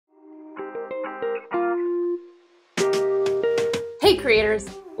Hey creators,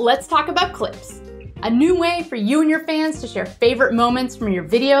 let's talk about clips. A new way for you and your fans to share favorite moments from your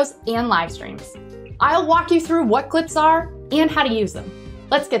videos and live streams. I'll walk you through what clips are and how to use them.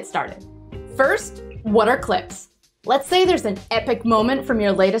 Let's get started. First, what are clips? Let's say there's an epic moment from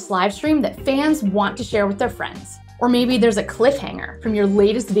your latest live stream that fans want to share with their friends. Or maybe there's a cliffhanger from your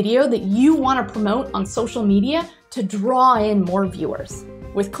latest video that you want to promote on social media to draw in more viewers.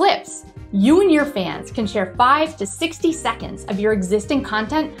 With clips, you and your fans can share 5 to 60 seconds of your existing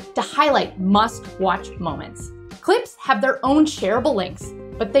content to highlight must-watch moments. Clips have their own shareable links,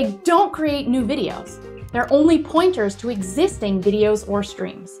 but they don't create new videos. They're only pointers to existing videos or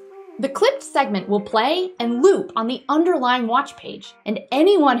streams. The clipped segment will play and loop on the underlying watch page, and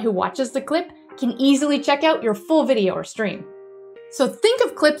anyone who watches the clip can easily check out your full video or stream. So think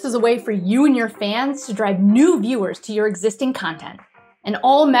of clips as a way for you and your fans to drive new viewers to your existing content. And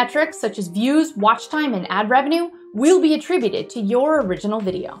all metrics such as views, watch time, and ad revenue will be attributed to your original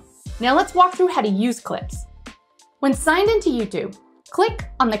video. Now let's walk through how to use clips. When signed into YouTube, click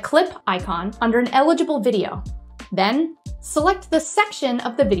on the clip icon under an eligible video. Then select the section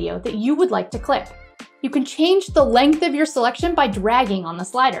of the video that you would like to clip. You can change the length of your selection by dragging on the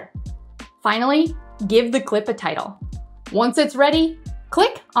slider. Finally, give the clip a title. Once it's ready,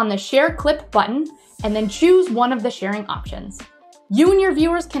 click on the Share Clip button and then choose one of the sharing options. You and your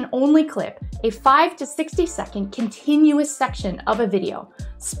viewers can only clip a 5 to 60 second continuous section of a video.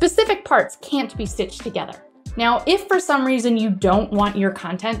 Specific parts can't be stitched together. Now, if for some reason you don't want your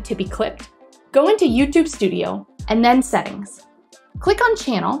content to be clipped, go into YouTube Studio and then Settings. Click on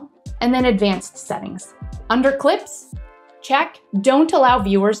Channel and then Advanced Settings. Under Clips, check Don't allow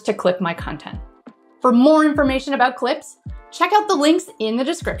viewers to clip my content. For more information about clips, check out the links in the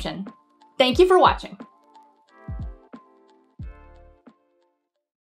description. Thank you for watching.